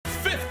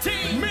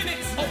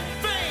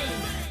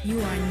You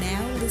are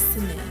now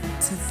listening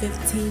to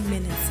 15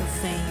 Minutes of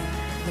Fame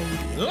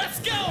Radio.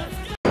 Let's go!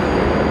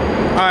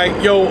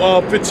 Alright,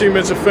 yo, 15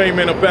 Minutes of Fame,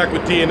 man. I'm back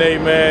with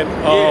DNA, man.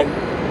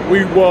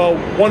 We were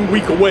 1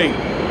 week away,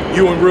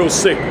 you and Real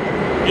Sikh.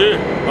 Yeah.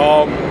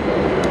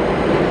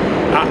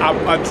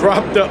 I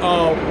dropped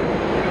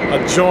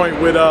a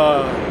joint with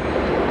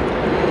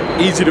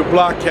Easy the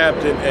Block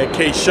Captain and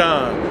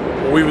K-Shine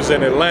when we was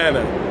in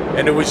Atlanta.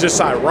 And it was just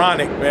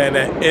ironic, man,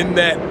 that in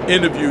that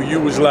interview you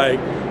was like,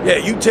 yeah,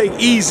 you take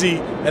Easy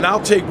and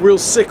I'll take Real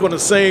Sikh on the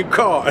same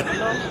card.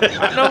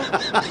 I know.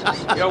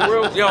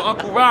 Yo,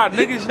 Uncle Rod,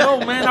 niggas know,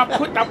 man. I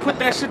put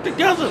that shit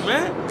together,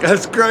 man.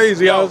 That's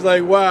crazy. Yo, I was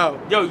like, wow.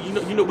 Yo,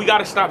 you know, we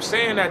gotta stop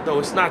saying that though.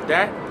 It's not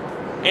that.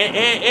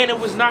 And it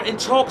was not in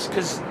talks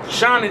because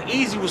Shine and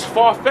Easy was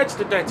far-fetched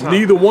at that time.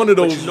 Neither one of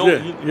those.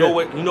 You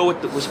know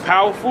what was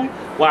powerful?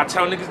 Well, I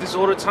tell niggas this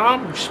all the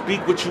time. You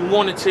speak what you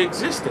want into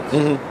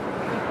existence.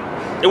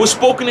 It was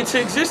spoken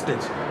into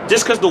existence.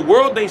 Just because the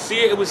world ain't see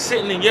it, it was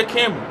sitting in your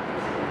camera.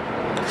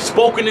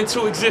 Spoken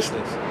into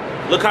existence.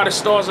 Look how the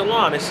stars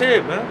align. It's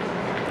here, man.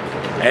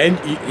 And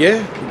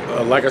yeah,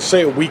 like I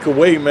say, a week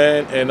away,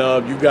 man.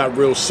 And you got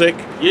Real Sikh.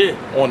 Yeah.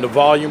 On the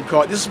volume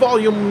card. This is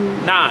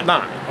volume 9.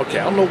 Okay,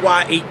 I don't know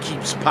why 8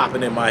 keeps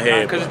popping in my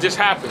head. Because it just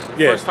happened.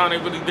 Yeah. First time they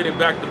really did it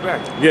back to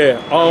back.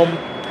 Yeah.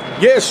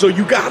 Yeah. So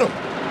you got him.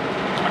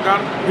 I got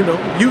him. You know,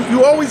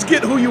 you always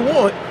get who you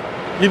want.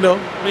 You know.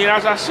 I mean,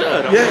 as I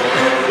should.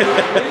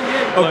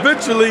 Yeah.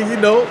 Eventually, you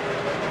know,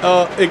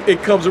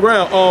 it comes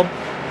around.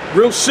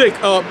 Real Sikh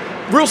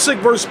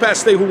versus Pat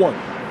Stay. Who won?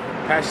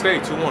 Pat Stay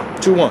 2-1.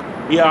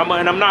 2-1. Yeah,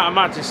 I'm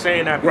not just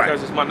saying that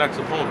because it's my next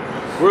opponent.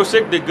 Real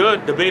Sikh did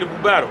good, debatable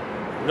battle.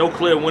 No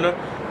clear winner.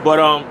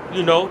 But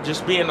you know,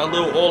 just being a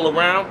little all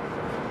around,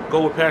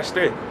 go with Pat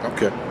Stay.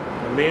 Okay.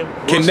 I mean,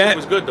 Real Sikh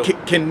was good though.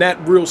 Can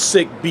that Real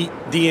Sikh beat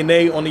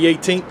DNA on the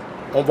 18th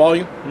on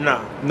volume?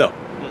 Nah. No.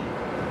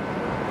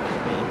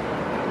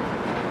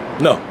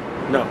 No.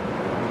 No.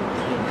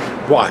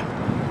 Why?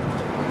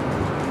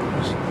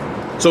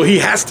 So he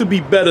has to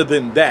be better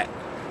than that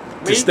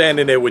to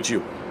stand in there with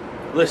you.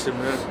 Listen,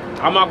 man,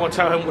 I'm not gonna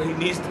tell him what he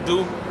needs to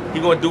do.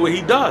 He gonna do what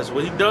he does.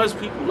 What he does,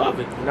 people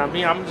love it. You know what I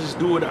mean? I'm just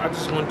do it. I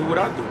just gonna do what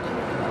I do.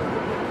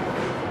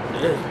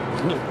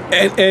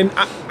 Yeah. And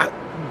I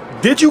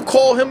did you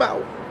call him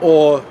out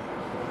or?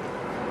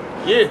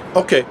 Yeah.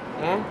 Okay.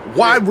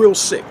 Why Real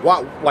Sikh?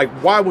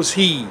 Why was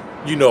he,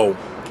 you know,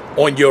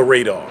 on your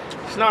radar?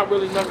 It's not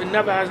really nothing. It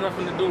never has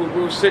nothing to do with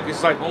Real Sikh.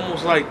 It's like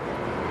almost like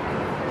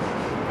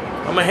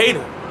I'm a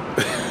hater.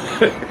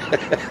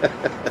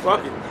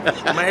 Fuck it.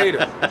 I'm a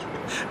hater.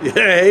 Yeah,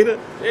 a hater?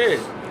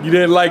 Yeah. You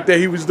didn't like that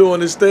he was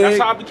doing his thing? That's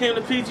how I became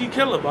the PG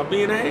killer, by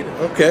being a hater.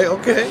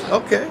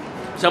 Okay.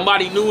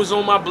 Somebody new was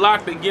on my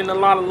block, they getting a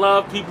lot of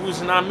love, people was,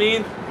 you know what I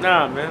mean?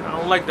 Nah, man, I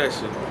don't like that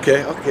shit.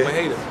 Okay. I'm a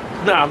hater.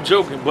 Nah, I'm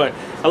joking, but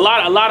a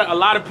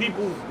lot of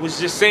people was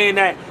just saying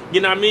that,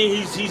 you know what I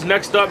mean? He's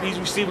next up, he's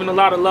receiving a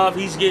lot of love,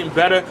 he's getting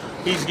better,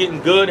 he's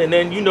getting good, and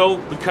then, you know,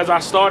 because I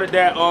started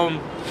that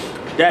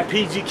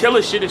PG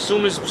killer shit, as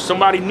soon as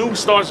somebody new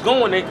starts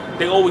going,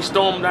 they always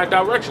throw them in that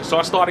direction. So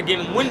I started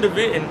getting wind of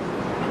it, and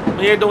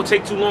man, it don't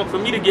take too long for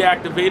me to get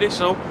activated.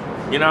 So,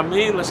 you know what I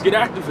mean? Let's get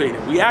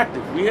activated. We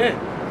active. We here.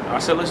 I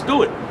said, let's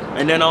do it.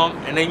 And then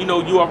you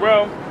know,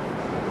 URL,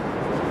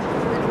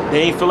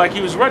 they ain't feel like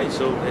he was ready,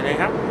 so it ain't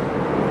happening.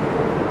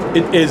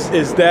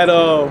 Is that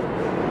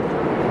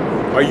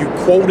are you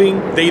quoting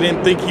they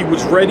didn't think he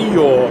was ready,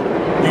 or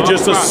you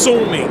just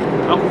assuming?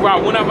 Uncle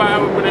Rob, when have I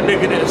ever been a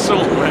nigga that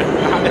assumed, man?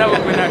 I've never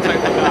been that type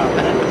of guy,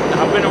 man.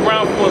 I've been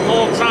around for a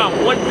long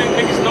time. One thing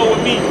niggas know with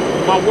me,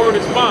 my word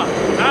is bond.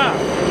 Nah,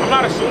 I'm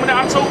not assuming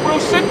that. I told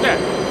Real Sikh that.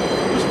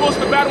 We were supposed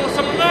to battle on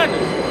Summer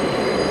Madness.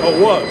 Oh,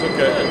 it was?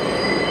 Okay. Yeah.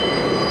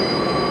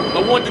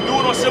 I wanted to do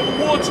it on Civil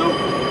War too.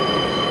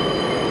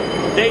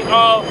 They,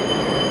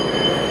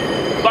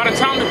 by the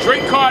time the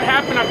Drake card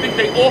happened, I think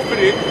they offered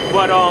it,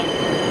 but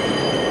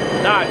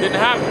nah, it didn't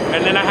happen.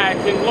 And then I had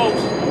King Los,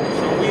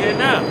 so we here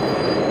now.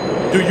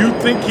 Do you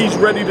think he's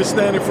ready to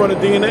stand in front of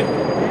DNA?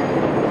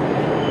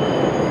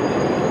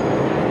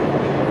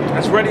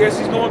 As ready as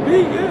he's gonna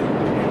be,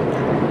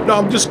 yeah. No,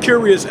 I'm just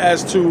curious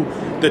as to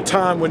the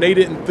time when they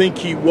didn't think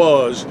he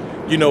was,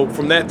 you know,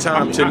 from that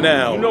time to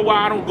now. You know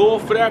why I don't go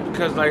for that?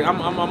 Because like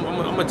I'm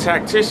a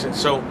tactician,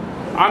 so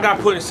I got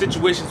put in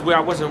situations where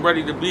I wasn't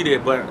ready to be there,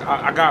 but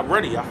I got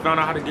ready. I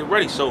found out how to get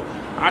ready, so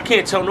I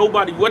can't tell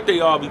nobody what they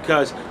are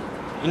because,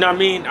 you know what I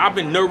mean? I've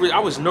been nervous. I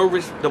was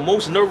nervous. The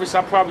most nervous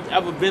I probably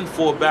ever been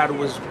for a battle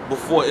was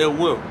before Ill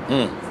Will.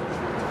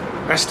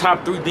 That's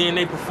top 3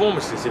 DNA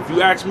performances. If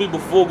you asked me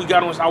before we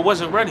got on, I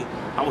wasn't ready.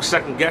 I was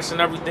second guessing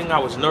everything. I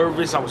was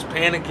nervous. I was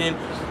panicking.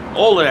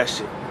 All of that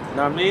shit. You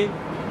know what I mean?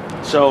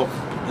 So,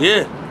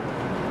 yeah.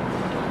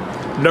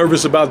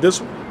 Nervous about this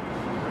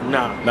one?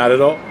 Nah. Not at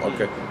all?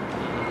 Okay.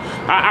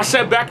 I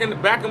said back in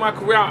my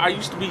career, I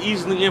used to be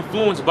easily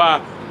influenced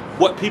by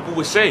what people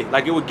would say.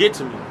 Like, it would get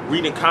to me.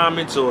 Reading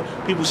comments or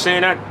people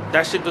saying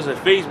that shit doesn't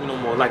faze me no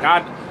more. Like,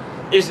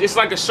 it's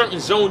like a certain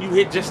zone you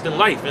hit just in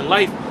life. In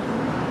life,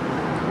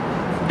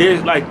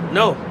 there's like,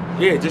 no,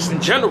 Yeah, just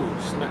in general.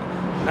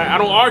 I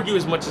don't argue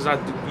as much as I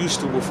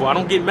used to before. I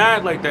don't get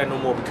mad like that no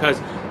more because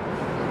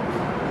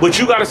what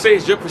you gotta say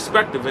is your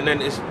perspective, and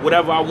then it's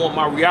whatever I want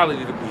my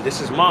reality to be.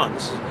 This is mine.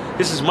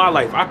 This is my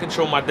life. I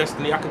control my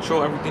destiny. I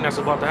control everything that's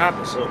about to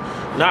happen. So,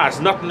 nah, it's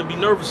nothing to be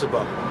nervous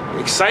about.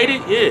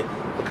 Excited? Yeah.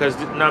 Because,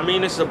 I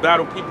mean, it's a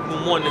battle people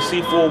been wanting to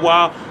see for a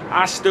while.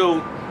 I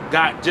still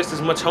got just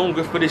as much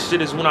hunger for this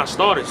shit as when I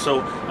started.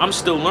 So, I'm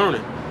still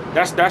learning.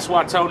 That's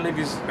why I tell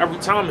niggas every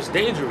time it's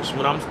dangerous.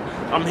 When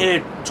I'm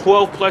here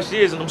 12 plus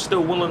years and I'm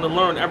still willing to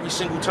learn every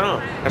single time.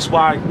 That's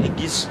why it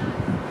gets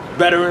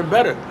better and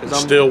better. I'm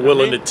still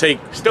willing to take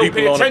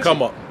people on the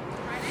come up.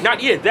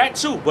 Not yet, that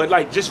too, but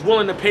like just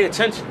willing to pay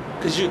attention.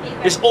 Because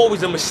it's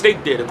always a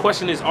mistake there. The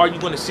question is, are you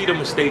going to see the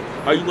mistake?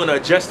 Are you going to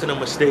adjust to the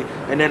mistake?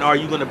 And then are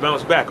you going to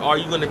bounce back? Are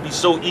you going to be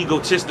so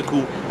egotistical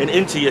and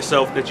into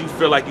yourself that you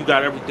feel like you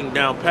got everything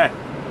down pat?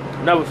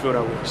 Never feel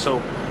that way. So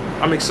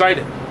I'm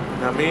excited.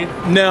 You know what I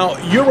mean? Now,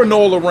 you're an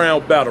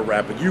all-around battle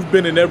rapper. You've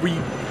been in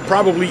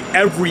probably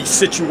every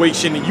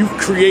situation, and you've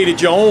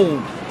created your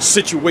own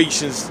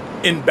situations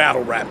in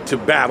battle rap to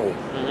battle.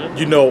 Mm-hmm.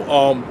 You know,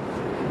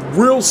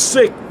 Real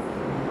Sikh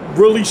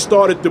really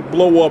started to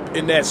blow up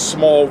in that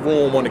small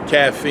room on the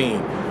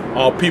Caffeine.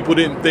 People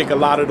didn't think a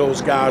lot of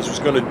those guys was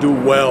going to do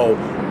well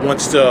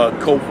once the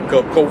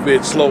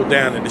COVID slowed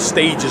down and the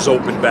stages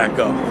opened back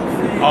up.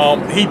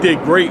 He did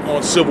great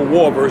on Civil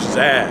War versus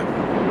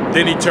Av.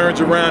 Then he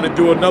turns around and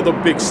do another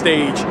big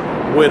stage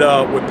with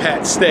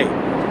Pat Stay.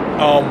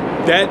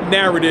 That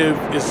narrative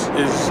is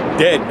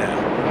dead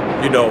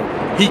now. You know,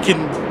 he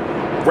can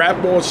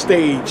rap on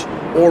stage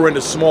or in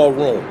a small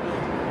room.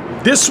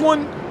 This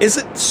one, is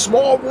it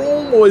small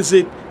room or is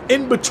it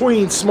in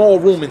between small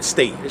room and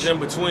stage? It's in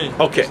between.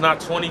 Okay. It's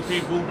not 20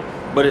 people,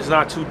 but it's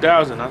not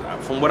 2,000.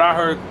 From what I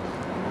heard,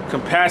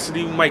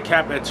 capacity might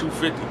cap at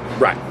 250.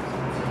 Right.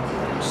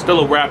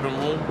 Still a rapping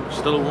room.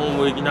 Still a room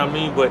where, you know what I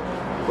mean?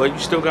 But you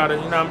still gotta,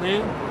 you know what I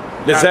mean?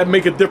 Does that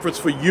make a difference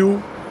for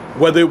you,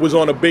 whether it was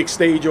on a big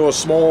stage or a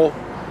small?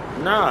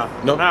 Nah.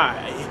 No? Nah.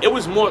 It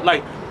was more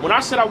like, when I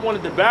said I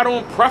wanted to battle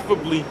him,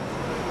 preferably,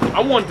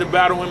 I wanted to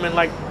battle him in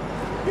like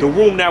the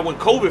room that when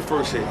COVID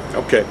first hit.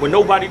 Okay. When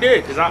nobody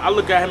did, because I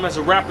look at him as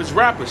a rapper's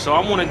rapper. So I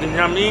wanted to, you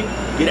know what I mean,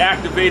 get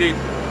activated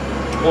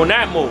on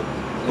that mode.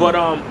 But,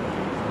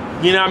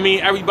 you know what I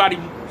mean, everybody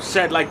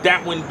said like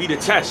that wouldn't be the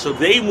test. So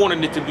they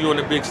wanted it to be on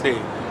the big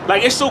stage.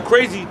 Like, it's so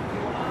crazy.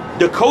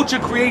 The culture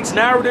creates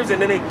narratives and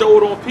then they throw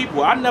it on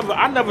people. I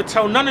never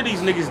tell none of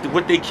these niggas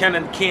what they can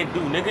and can't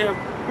do, nigga.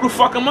 Who the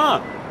fuck am I?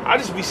 I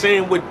just be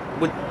saying what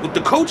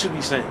the culture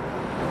be saying.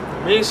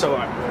 I mean, so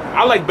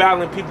I like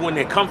battling people in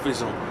their comfort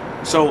zone.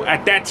 So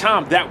at that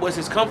time, that was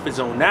his comfort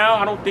zone. Now,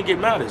 I don't think it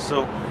matters.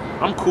 So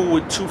I'm cool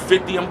with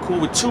 250. I'm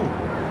cool with 2.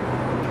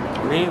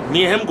 I mean,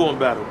 me and him going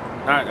battle.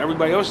 Not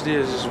everybody else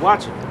there is just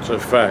watching. That's a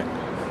fact.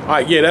 All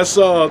right, yeah, that's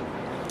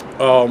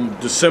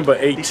December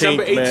 18th,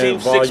 December 18th, man,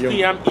 6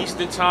 p.m.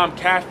 Eastern Time,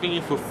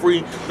 Caffeine for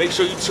free. Make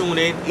sure you tune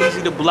in.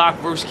 Easy to Block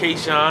versus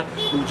K-Shine.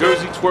 New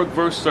Jersey Twerk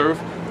versus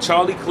Surf.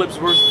 Charlie Clips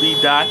versus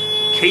B-Dot.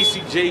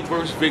 Casey J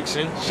versus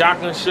Vixen.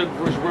 Shotgun Shook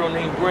versus Real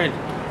Name Brandon.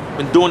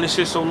 Been doing this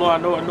shit so long, I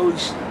know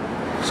these.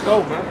 Let's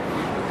go, man.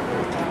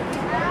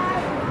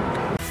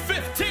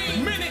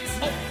 15 minutes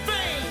of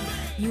fame.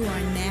 You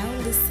are now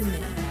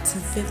listening to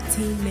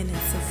 15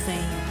 Minutes of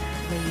Fame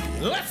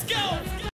Radio. Let's go.